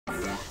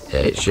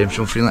Hey, it's James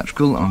from Finney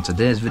Electrical. On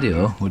today's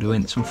video we're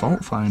doing some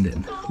fault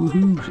finding.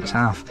 Woohoo! It's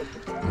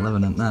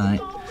 11:30 at night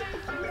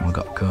and we've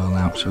got a call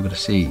out, so we're going to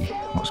see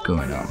what's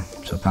going on.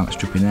 So apparently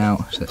it's tripping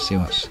out, so let's see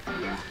what's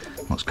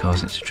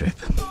causing it to trip.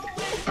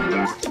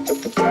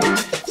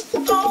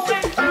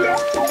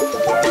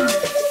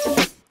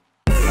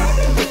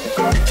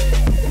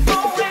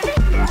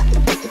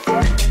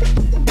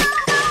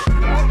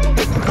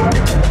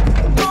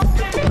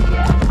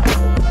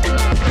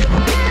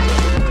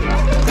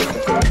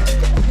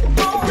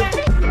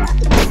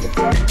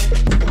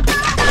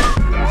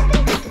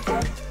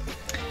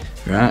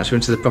 Right, so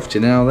into the property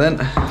now then.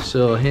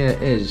 So here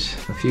is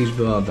the fuse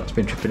board that's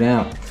been tripping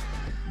out.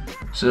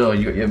 So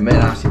you got your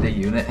main RCD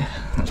unit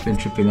that's been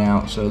tripping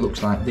out. So it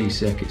looks like these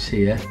circuits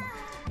here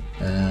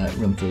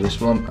run through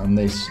this one, and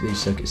these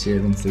circuits here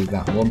run through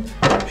that one.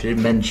 She did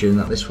mention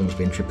that this one's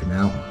been tripping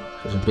out.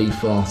 So it's a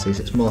B40, so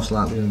it's most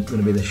likely going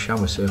to be the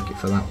shower circuit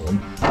for that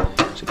one.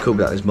 So it could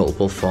be that there's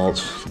multiple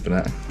faults,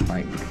 something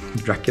like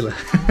Dracula.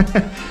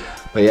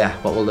 But yeah,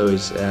 what we'll do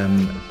is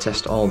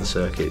test all the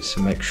circuits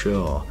and make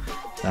sure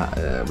that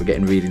we're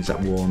getting readings that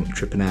won't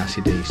trip an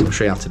RCD, so I'll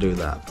show you how to do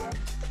that.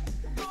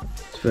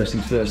 So first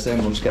things first then,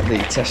 we'll just get the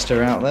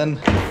tester out then.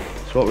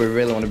 So what we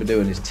really want to be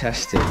doing is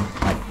testing,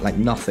 like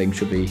nothing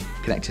should be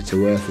connected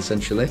to earth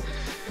essentially.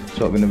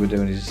 So what we're going to be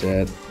doing is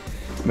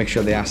make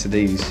sure the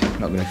RCD's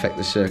not going to affect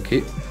the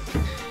circuit,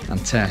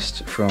 and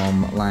test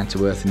from line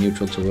to earth and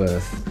neutral to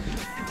earth,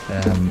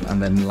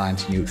 and then line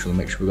to neutral, and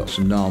make sure we've got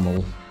some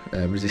normal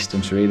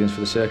resistance readings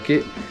for the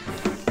circuit.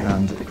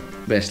 And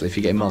basically, if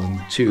you get more than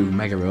 2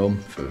 mega ohm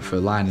for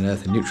line and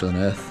earth and neutral and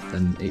earth,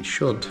 then it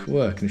should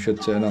work and it should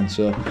turn on.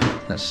 So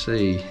let's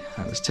see,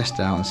 let's test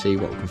it out and see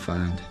what we can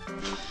find.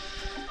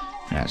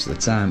 Right, so the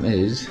time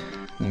is,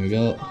 there we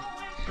go,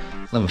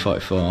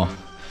 11:44.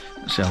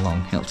 Let's see how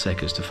long it'll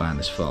take us to find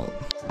this fault.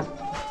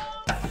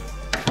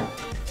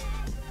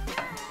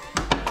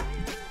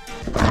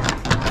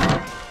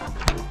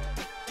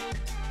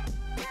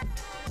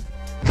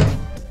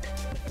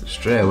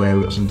 Straight away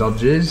we've got some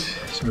dodges.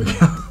 So we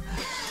got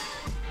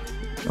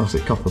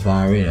obviously copper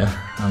bar here,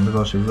 and we've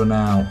also run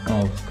out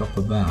of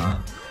copper bar,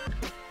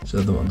 so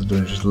what they're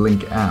doing is just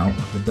link it out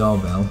the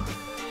doorbell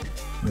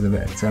with a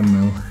bit of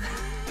 10mm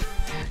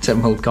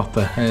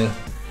copper here.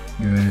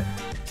 Anyway,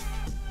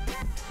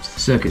 so the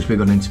circuits we're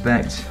going to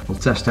inspect, we'll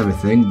test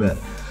everything, but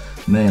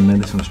mainly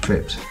this one's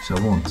tripped. So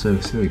 1, 2,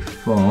 3,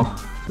 4, so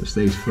it's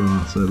these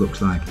 4, so it looks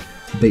like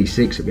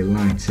B6 it'll be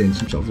lighting,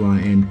 some sort of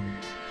lighting,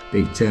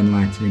 B10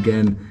 lighting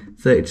again,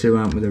 32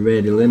 amp with a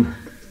radial in.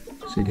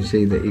 So you can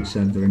see that each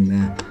side of the ring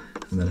there,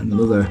 and then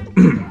another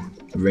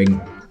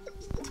ring.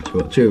 So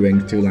we've got 2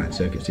 rings, 2 light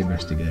circuits to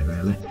investigate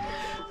really.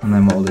 And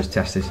then what we'll do is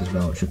test this as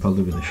well, which will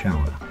probably be the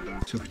shower.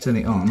 So if we turn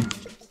it on,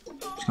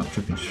 it's not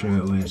tripping straight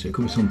away, so it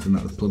could be something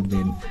that they've plugged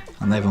in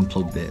and they've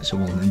unplugged it, so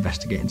we'll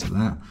investigate into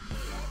that.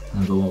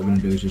 But what we're going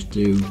to do is just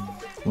do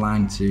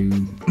line to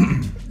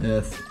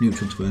earth,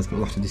 neutral to earth, but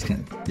we'll have to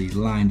disconnect the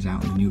lines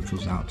out and the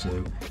neutrals out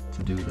to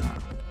do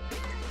that.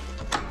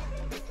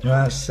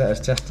 Right, let's set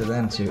as tester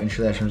then to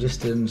insulation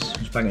resistance,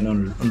 just banging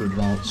on 100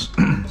 volts,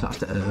 so that's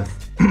to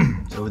earth.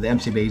 So with the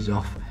MCBs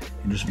off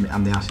and the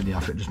RCD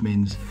off, it just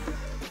means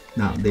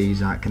that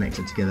these are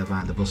connected together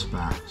by the bus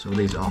bar. So with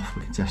these off,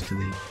 we can test to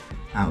the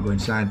outgoing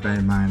side. Bear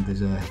in mind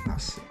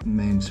that's the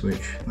main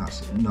switch,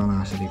 that's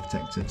non-RCD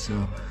protected, so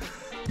I'm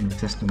going to be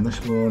testing on this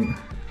one.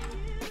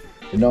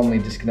 We normally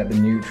disconnect the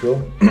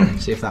neutral,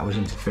 see if that was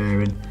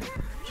interfering.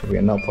 So we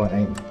get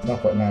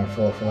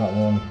 0.94 for that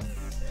one,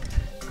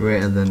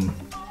 greater than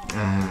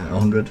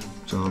 100,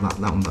 so that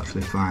one's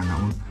actually fine, that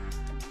one.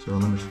 So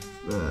let me just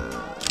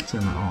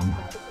turn that on.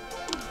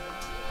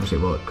 Obviously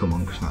it won't come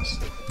on because that's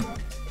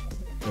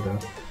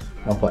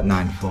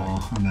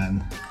 0.94, and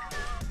then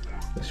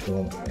this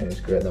one is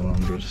greater than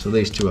 100. So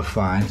these two are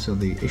fine. So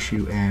the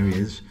issue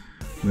areas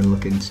we're going to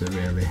look into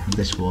really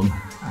this one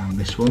and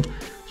this one.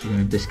 So we're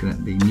going to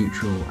disconnect the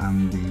neutral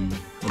and the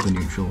other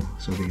neutral,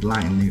 so the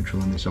lighting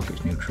neutral and the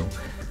sockets neutral,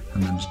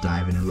 and then just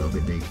dive in a little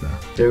bit deeper.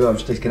 So I've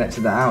just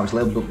disconnected that out, it's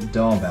labelled up the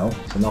doorbell,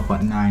 so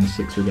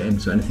 0.96 we're getting,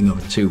 so anything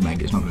over 2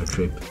 meg it's not going to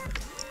trip.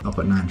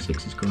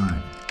 0.96 is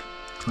quite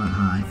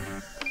high.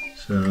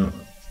 So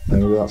there we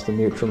go, that's the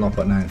neutral,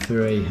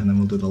 0.93, and then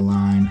we'll do the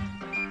line.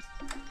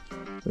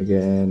 So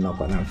again,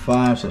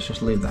 0.95, so let's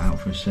just leave that out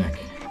for a sec.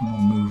 And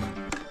we'll move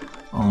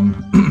on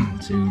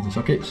to the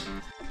sockets.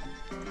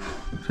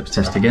 Let's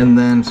test again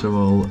then, so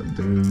we'll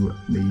do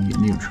the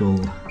neutral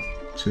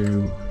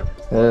to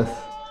earth.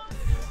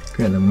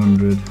 Greater than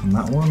 100 on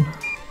that one.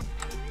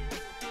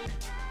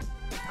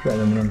 Greater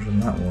than 100 on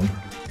that one.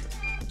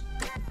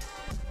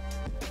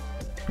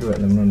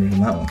 Greater than 100 on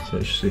that one. So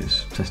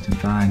it's testing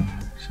fine.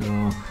 So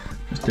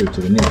let's do it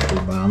to the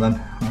neutral bar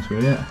then. That's where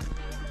it.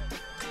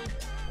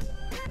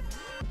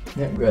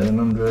 Yep, greater than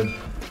 100.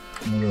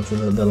 And we'll go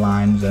through the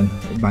lines then.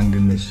 Banged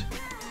in this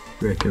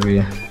breaker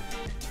here.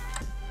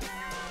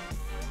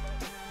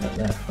 Yep,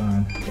 they're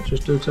fine. Let's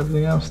just do it to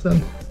everything else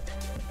then.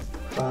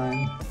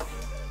 Fine.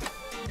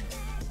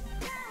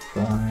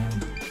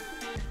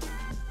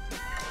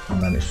 And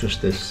then it's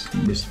just this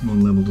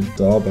one level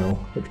doorbell,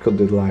 which could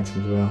do the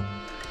lighting as well.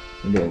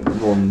 We're getting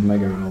 1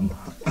 mega ohm.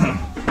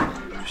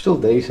 Still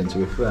decent, to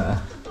be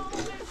fair.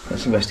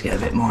 Let's investigate a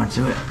bit more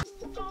into it.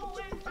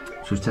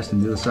 So we're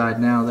testing the other side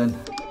now then.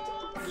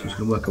 So just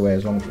going to work our way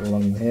along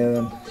here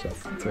then. So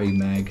 3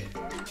 meg,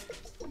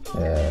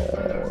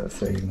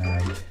 3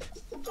 meg,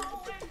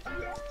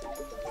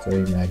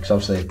 3 meg. So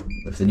obviously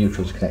if the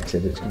neutral's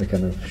connected, it's going to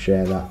kind of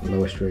share that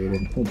lowest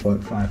reading.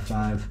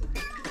 1.55,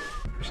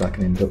 it's like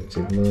an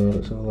inductive load.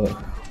 Let's have a look.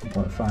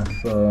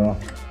 1.54,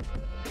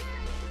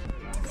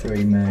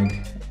 3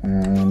 meg,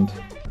 and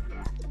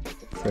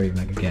 3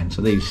 meg again.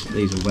 So these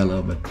are well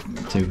over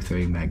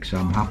 2-3 meg. So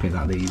I'm happy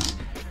that these,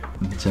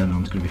 when the turn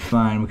on, is going to be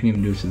fine. We can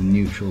even do it to the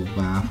neutral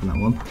bar for that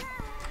one.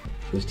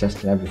 Just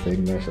testing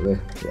everything basically.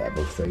 Yeah,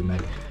 above 3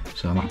 meg.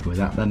 So I'm happy with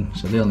that then.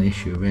 So the only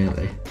issue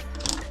really,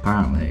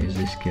 apparently, is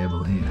this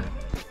cable here,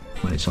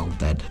 when it's all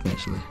dead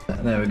basically.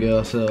 There we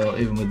go. So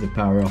even with the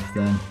power off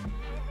then,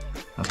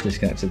 I've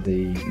disconnected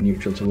the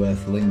neutral to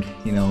earth link.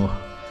 You know,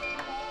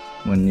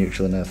 when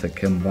neutral and earth are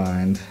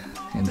combined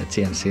in the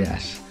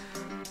TNCS,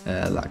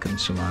 that can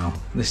somehow,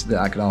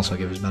 that can also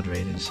give us bad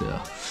readings. So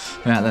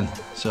right then,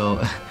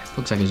 so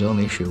looks like his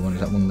only issue one is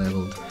that one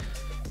labelled,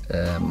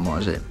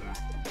 what is it?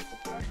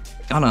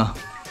 Oh no,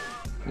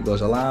 it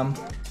goes alarm,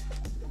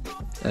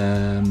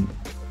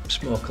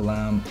 smoke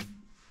alarm.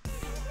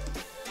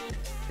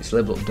 It's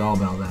labelled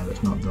doorbell there, but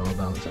it's not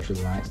doorbell, it's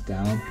actually lights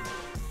down.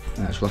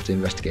 So we'll have to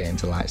investigate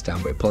into lights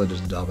down, but it probably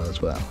does the doorbell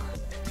as well.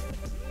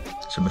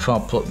 So before I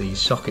put these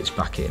sockets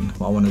back in,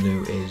 what I want to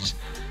do is,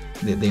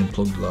 they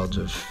unplugged loads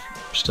of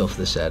stuff,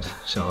 they said,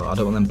 so I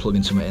don't want them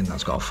plugging something in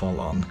that's got a fault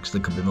on, because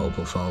there could be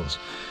multiple faults.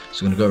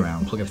 So I'm going to go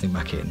around, plug everything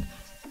back in,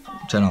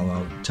 turn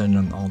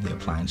on all the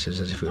appliances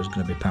as if it was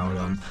going to be powered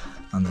on,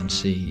 and then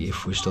see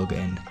if we're still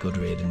getting good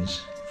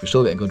readings. If we're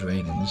still getting good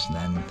readings,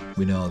 then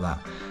we know that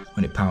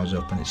when it powers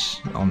up and it's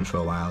on for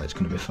a while, it's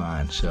going to be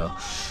fine. So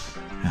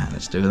right,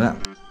 let's do that.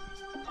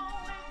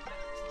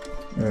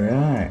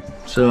 Alright,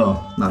 so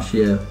that's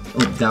your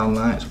up down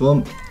lights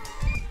bump.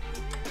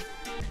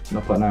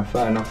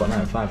 0.95,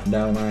 0.95 for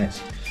down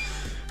lights.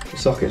 The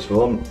sockets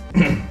one,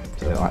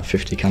 so they're like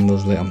 50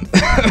 candles lit.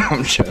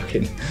 I'm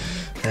joking.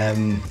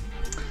 It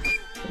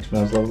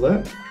smells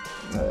lovely.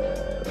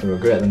 We're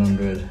greater than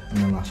 100, and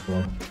then last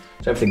one.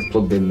 So everything's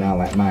plugged in now,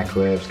 like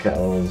microwaves,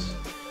 kettles,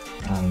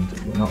 and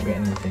we're not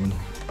getting anything,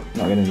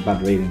 not getting any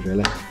bad readings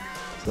really.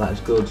 So that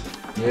is good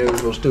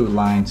news. We'll still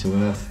line to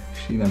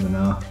earth, you never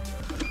know.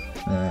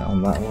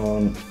 On that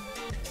one,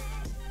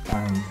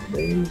 and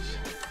these.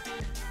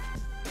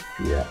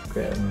 Yeah,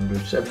 greater than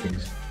 100, so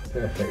everything's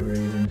perfect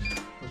readings.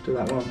 Let's do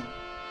that one.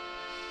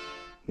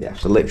 Yeah,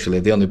 so literally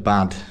the only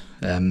bad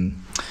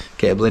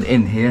cable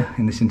in here,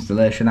 in this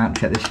installation, I haven't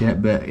checked this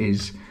yet, but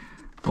is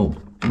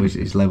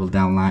labelled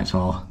down lights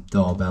or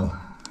doorbell,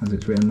 as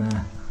it's written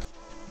there.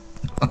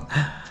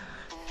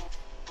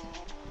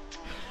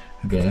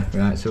 Okay,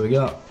 right, so we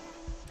got,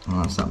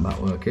 oh, that's that back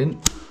working.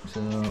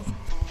 So,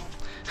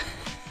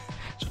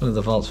 it's one of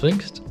the faults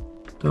fixed.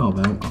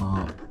 Doorbell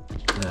or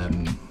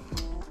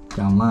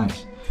down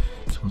lights.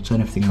 So we'll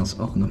turn everything else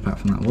on apart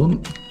from that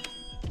one.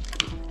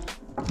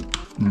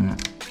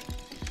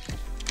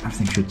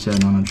 Everything should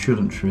turn on and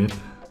shouldn't trip.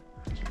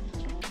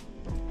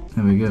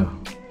 There we go.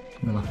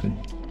 We're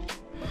laughing.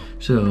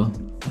 So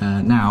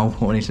now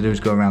what we need to do is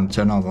go around and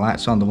turn all the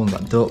lights on. The ones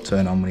that don't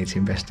turn on we need to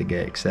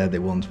investigate, because they're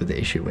the ones with the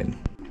issue in.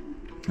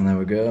 And there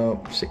we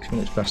go, 6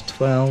 minutes past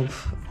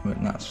 12.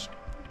 And that's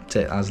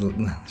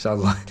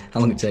how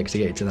long it takes to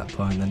get to that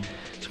point then.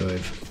 So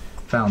we've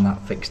found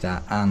that, fixed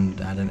that,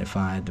 and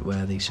identified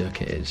where the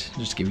circuit is,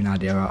 just to give you an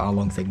idea of how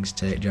long things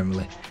take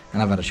generally.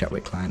 And I've had a chat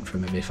with the client for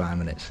maybe 5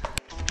 minutes.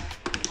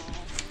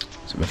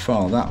 So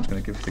before that, I'm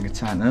going to give the thing a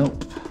tighten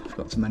up.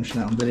 Forgot to mention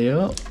that on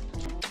video.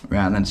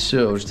 Right, and then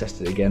so just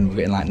tested it again. We're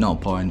getting like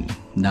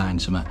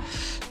 0.9 something.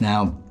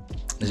 Now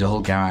there's a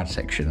whole garage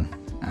section,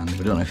 and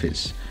we don't know if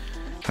it's,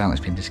 apparently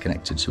it's been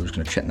disconnected, so we're just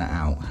going to check that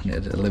out and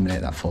it'll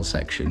eliminate that full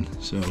section.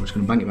 So we're just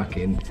going to bang it back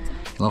in.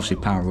 It'll obviously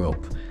power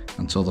up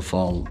until the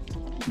fall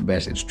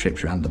basically just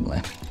trips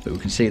randomly, but we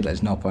can see that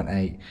there's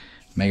 0.8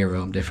 mega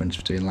ohm difference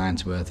between line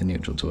to earth and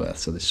neutral to earth,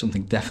 so there's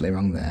something definitely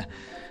wrong there,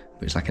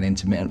 but it's like an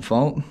intermittent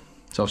fault.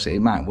 So obviously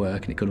it might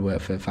work, and it could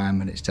work for 5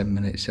 minutes, 10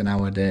 minutes, an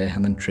hour a day,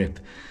 and then trip.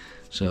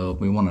 So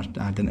we want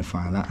to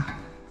identify that,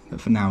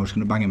 but for now we're just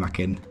going to bang it back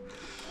in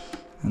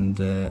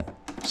and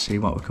see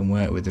what we can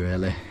work with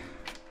really.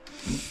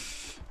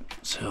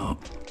 So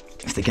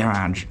if the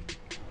garage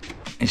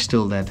is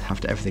still dead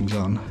after everything's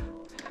on,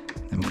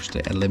 then we'll just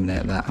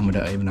eliminate that, and we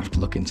don't even have to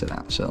look into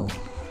that, so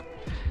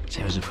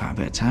saves us quite a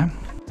bit of time.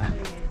 There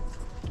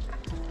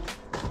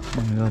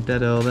we go,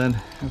 deado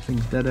then,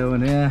 everything's deado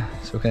in here,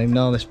 so we can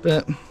ignore this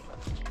bit.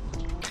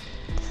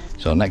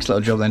 So next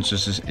little job then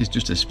is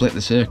just to split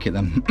the circuit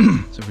then.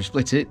 So if we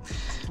split it,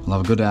 we'll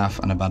have a good half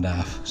and a bad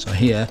half. So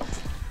here,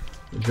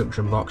 the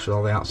junction box with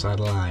all the outside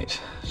lights.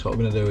 So what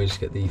we're going to do is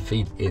get the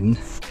feed in,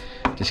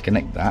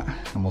 disconnect that,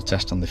 and we'll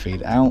test on the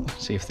feed out,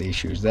 see if the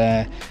issue is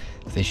there.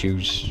 if the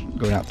issues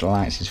going out to the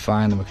lights is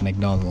fine, then we can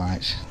ignore the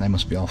lights. They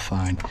must be all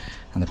fine,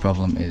 and the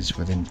problem is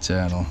with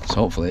internal. So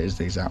hopefully it is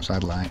these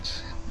outside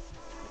lights.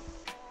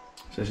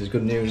 So this is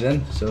good news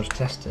then. So it's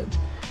tested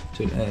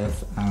between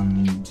earth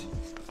and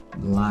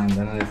line,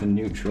 then earth and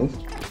neutral.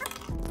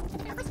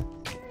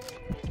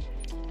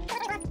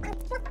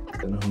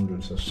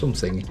 100. So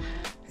something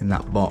in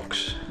that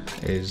box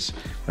is,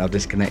 when I've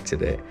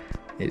disconnected it,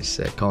 it's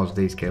caused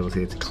these cables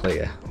here to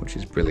clear, which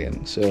is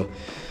brilliant. So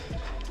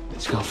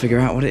let's go figure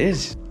out what it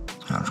is.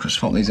 I'm just going to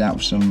swap these out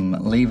for some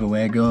lever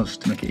wear guards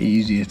to make it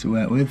easier to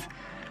work with.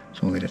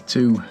 So we'll need a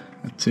 2,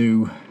 that's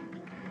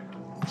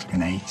like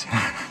an 8.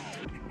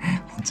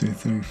 1, 2,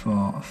 3,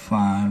 4,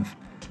 5,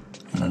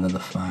 and another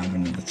 5,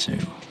 and another 2.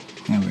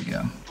 There we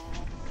go.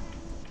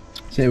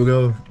 So here we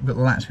go, we've got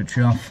the light switch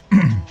off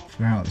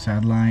for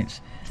outside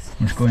lights.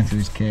 I'm just going through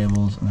these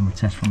cables, and then we'll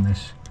test from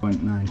this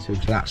 0.92, so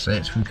that's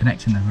it. So we're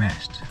connecting the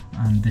rest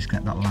and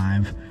disconnect that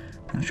live.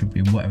 That should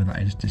be whatever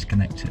that is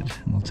disconnected,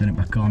 and we'll turn it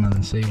back on and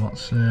then see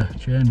what's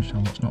changed or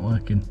what's not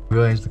working.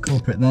 Here's the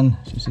culprit then.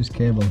 So it's this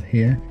cable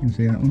here, you can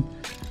see that one.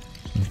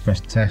 So just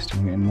press test,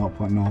 and we're getting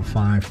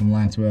 0.05 from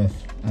line to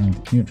earth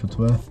and neutral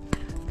to earth.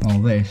 All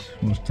this,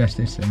 we'll just test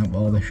this out,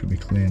 all this should be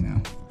clear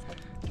now.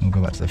 We'll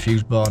go back to the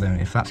fuse board,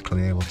 and if that's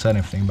clear, we'll turn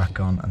everything back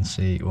on and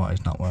see what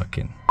is not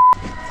working.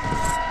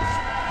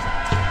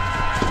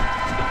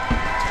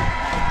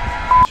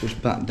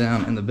 Just back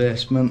down in the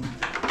basement.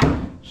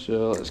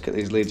 So let's get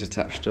these leads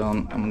attached on,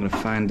 and I'm going to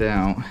find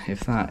out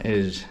if that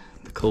is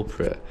the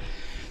culprit.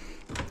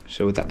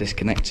 So with that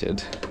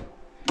disconnected,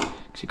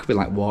 because it could be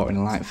like water in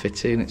a light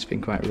fitting, it's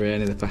been quite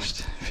rainy the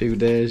past few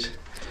days.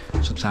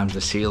 Sometimes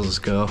the seals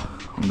go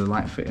under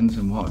light fittings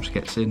and water just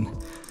gets in.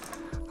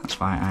 That's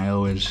why I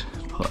always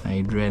put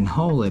a drain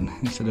hole in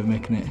instead of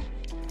making it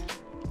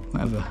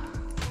whatever.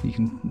 You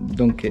can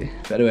dunk it.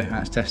 But anyway,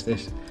 let's test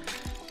this.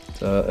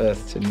 So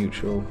earth to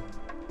neutral.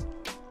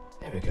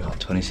 There we go,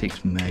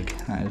 26 meg.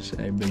 That is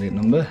a brilliant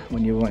number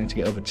when you're wanting to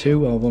get over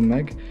 2 or 1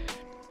 meg.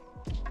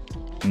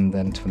 And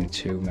then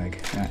 22 meg.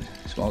 Right,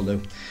 that's what I'll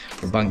do.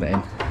 We'll bang that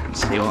in and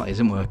see what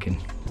isn't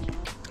working.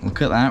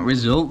 Look at that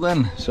result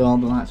then. So all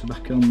the lights are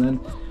back on then.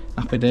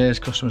 Happy days,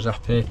 customers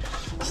happy.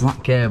 So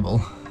that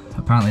cable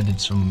apparently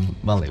did some,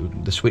 well,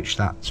 the switch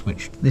that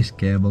switched this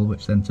cable,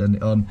 which then turned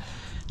it on,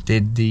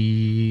 did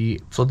the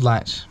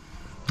floodlights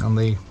on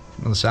the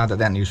side that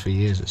they hadn't used for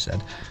years, it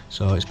said.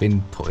 So it's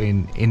been put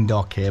in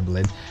indoor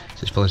cabling,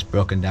 so it's probably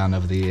broken down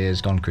over the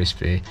years, gone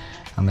crispy,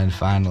 and then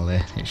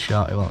finally it's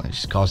short, well,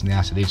 it's causing the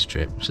RCD to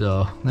trip.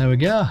 So there we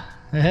go.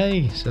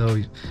 Hey, so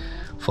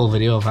full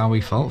video of how we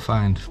fault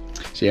find.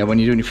 So yeah, when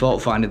you're doing your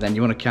fault finding, then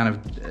you want to kind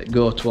of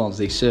go towards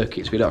these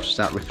circuits. We don't have to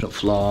start ripping up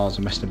floors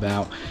and messing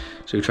about.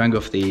 So we try and go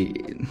for the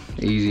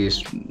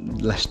easiest,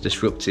 less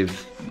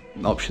disruptive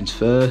options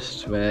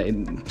first, where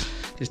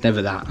it's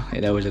never that.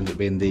 It always ends up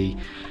being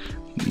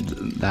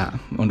that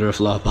under a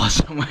floorboard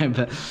somewhere.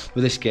 But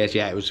with this case,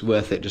 yeah, it was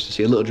worth it just to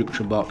see a little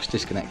junction box,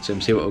 disconnect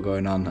them, see what was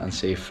going on, and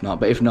see if not.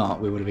 But if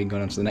not, we would have been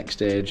going on to the next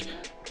stage,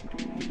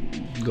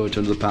 go to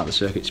another part of the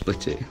circuit,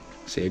 split it,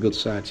 see a good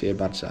side, see a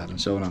bad side,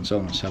 and so on and so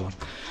on and so on.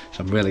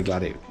 So I'm really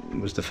glad it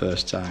was the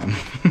first time.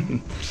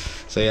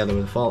 So yeah, there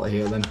was a fault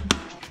here then.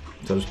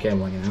 So I just came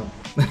hanging out.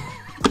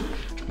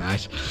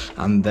 Nice.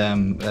 And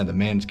then the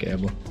mains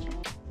cable.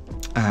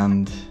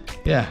 And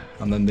yeah,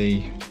 and then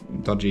the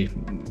dodgy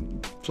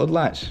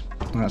floodlights.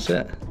 That's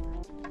it.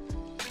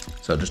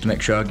 So just to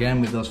make sure again,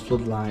 with those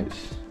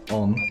floodlights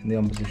on in the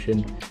on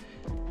position,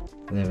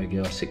 there we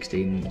go,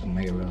 16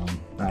 mega ohm.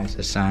 That is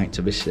a sight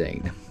to be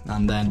seen.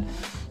 And then,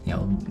 you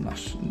know,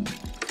 that's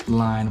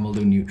line, and we'll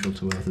do neutral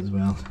to earth as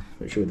well,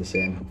 which should be the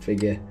same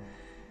figure.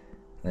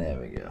 There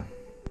we go.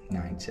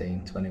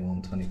 19,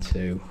 21,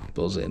 22,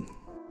 buzzing.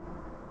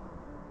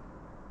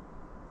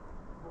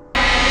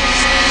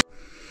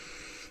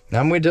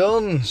 And we're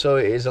done. So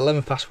it is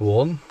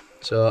 1:11.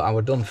 So I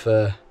was done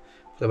for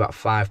about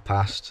 5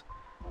 past.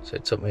 So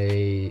it took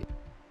me,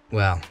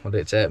 well, what did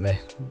it take me?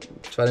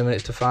 20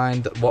 minutes to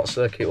find what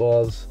circuit it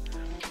was.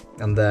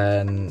 And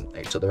then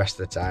it took the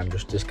rest of the time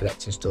just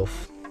disconnecting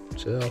stuff.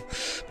 So,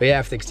 but yeah,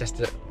 everything's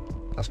tested.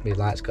 That's me,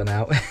 light's gone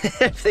out.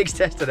 Everything's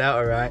tested out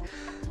all right.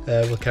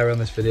 We'll carry on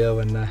this video,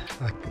 and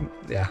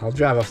yeah, I'll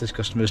drive off this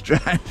customer's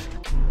drive.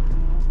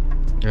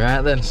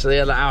 Right then, so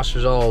yeah, the house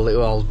was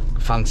all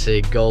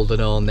fancy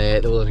golden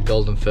ornate. There was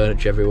golden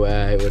furniture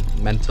everywhere. It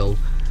was mental.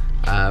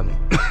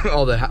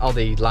 all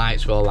the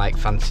lights were all like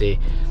fancy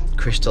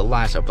crystal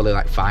lights. That were probably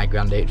like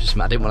 £5 each or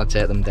something. I didn't want to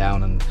take them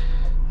down and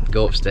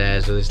go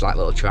upstairs with this like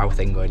little trow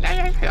thing going,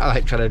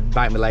 like trying to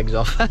bite my legs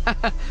off.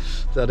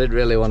 So I didn't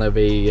really want to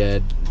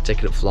be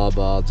taking up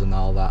floorboards and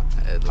all that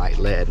like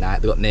late at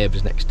night. They've got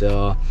neighbours next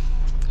door.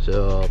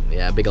 So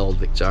yeah, big old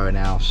Victorian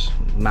house,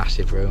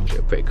 massive rooms, it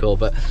was pretty cool.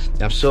 But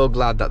I'm so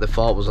glad that the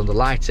fault was on the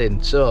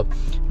lighting. So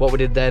what we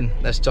did then,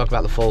 let's talk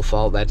about the full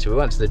fault then. So we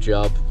went to the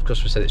job,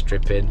 customer said it's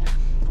tripping.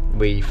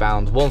 We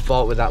found one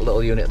fault with that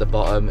little unit at the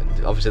bottom.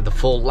 Obviously the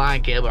full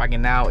line cable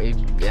hanging out,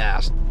 yeah,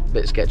 it's a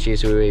bit sketchy,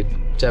 so we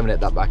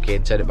terminate that back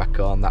in, turn it back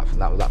on,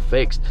 that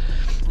fixed.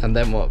 And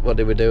then what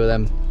did we do with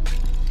them?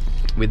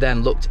 We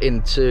then looked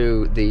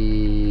into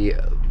the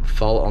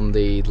fault on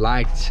the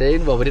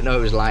lighting. Well, we didn't know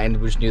it was lighting,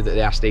 we just knew that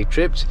the RCD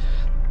tripped.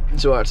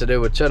 So what I had to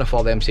do was turn off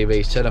all the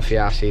MCBs, turn off the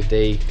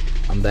RCD,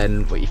 and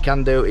then what you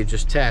can do is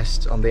just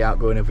test on the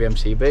outgoing of the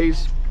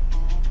MCBs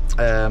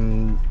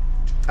and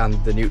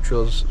the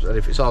neutrals, and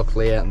if it's all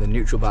clear and the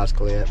neutral bar's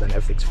clear, then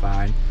everything's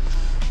fine.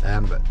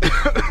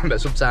 But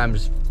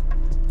sometimes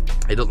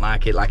it doesn't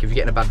like it. Like if you're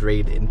getting a bad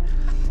reading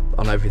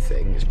on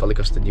everything, it's probably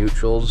because the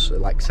neutrals are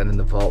like sending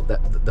the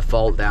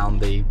fault down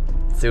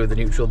through the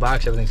neutral bar,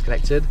 because everything's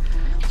connected.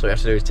 So what you have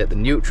to do is take the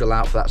neutral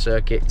out for that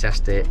circuit,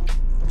 test it,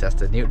 test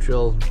the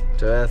neutral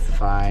to earth,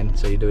 fine.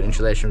 So you do an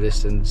insulation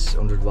resistance,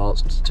 100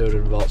 volts,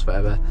 200 volts,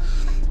 whatever.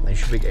 Then you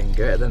should be getting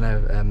greater than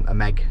a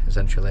meg,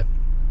 essentially.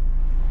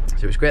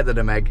 So it's greater than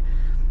a meg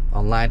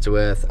on line to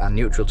earth and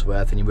neutral to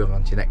earth, and you move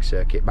on to your next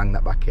circuit, bang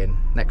that back in.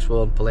 Next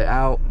one, pull it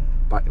out,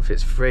 back if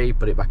it's free,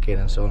 put it back in,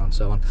 and so on and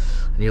so on.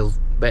 And you'll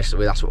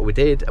basically, that's what we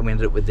did, and we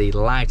ended up with the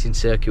lighting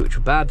circuit, which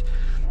was bad.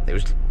 It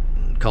was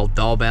called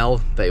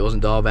doorbell, but it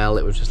wasn't doorbell,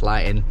 it was just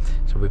lighting.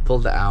 So we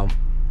pulled it out,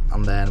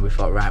 and then we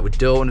thought, right, we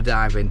don't want to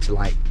dive into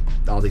like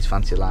all these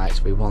fancy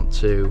lights. We want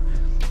to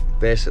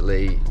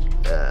basically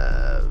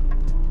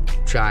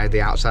try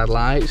the outside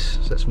lights.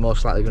 So it's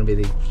most likely going to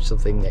be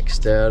something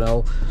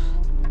external.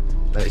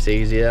 Then it's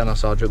easier, and I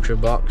saw a junction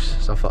box,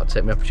 so I thought I'd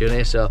take my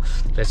opportunity. So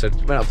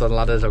basically went up the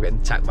ladders. I was getting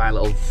attacked by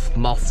little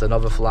moths and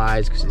other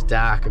flies because it's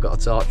dark. I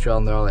got a torch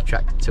on, they're all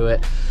attracted to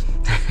it.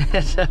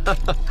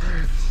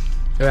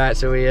 Right,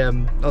 so we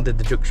undid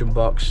the junction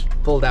box,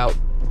 pulled out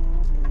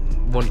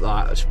one,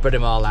 like, spread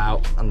them all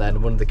out, and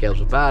then one of the cables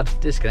was bad,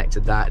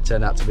 disconnected that. It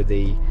turned out to be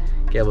the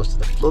cables to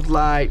the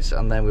floodlights,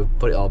 and then we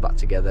put it all back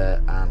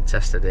together and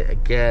tested it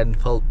again,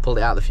 pulled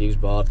it out of the fuse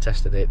board,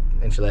 tested it,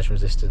 insulation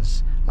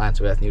resistance, line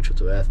to earth, neutral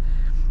to earth,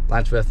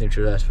 line to earth,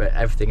 neutral to earth for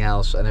everything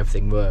else, and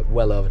everything worked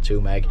well over 2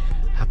 meg.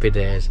 Happy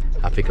days,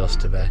 happy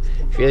customer.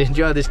 If you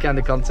enjoy this kind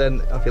of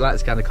content, or if you like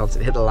this kind of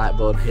content, hit the like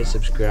button, hit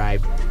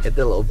subscribe, hit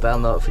the little bell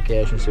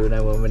notification so you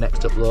know when we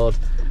next upload.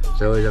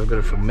 So always have a good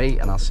one from me,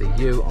 and I'll see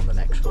you on the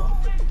next one.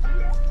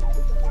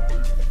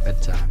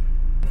 Bedtime.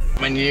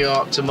 I'm in New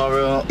York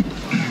tomorrow,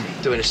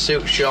 doing a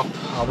suit shop.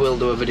 I will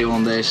do a video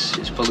on this.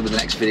 It's probably the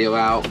next video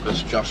out,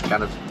 because Josh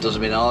kind of does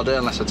them in order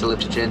unless I tell him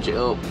to change it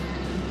up.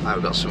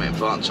 I've got something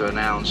important to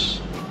announce.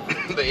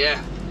 But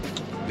yeah,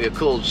 it'll be a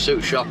cool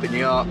suit shop in New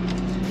York.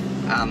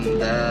 And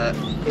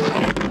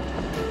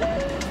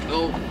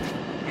oh,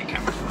 your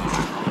camera's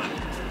falling.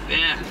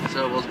 Yeah,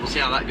 so we'll see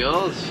how that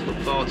goes. Look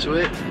forward to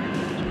it.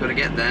 We're gonna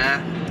get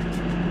there,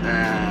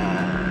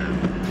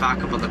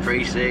 park up on the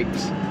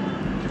precincts,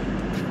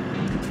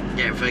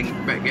 get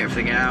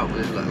everything out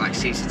with like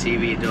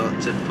CCTV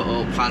to put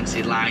up,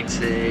 fancy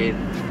lighting.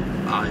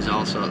 Oh, there's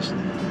all sorts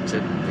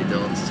to be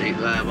done to see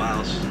there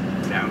whilst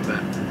down.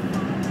 But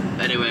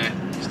anyway,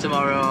 it's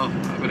tomorrow.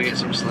 I'm gonna get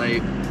some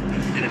sleep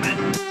in a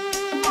minute.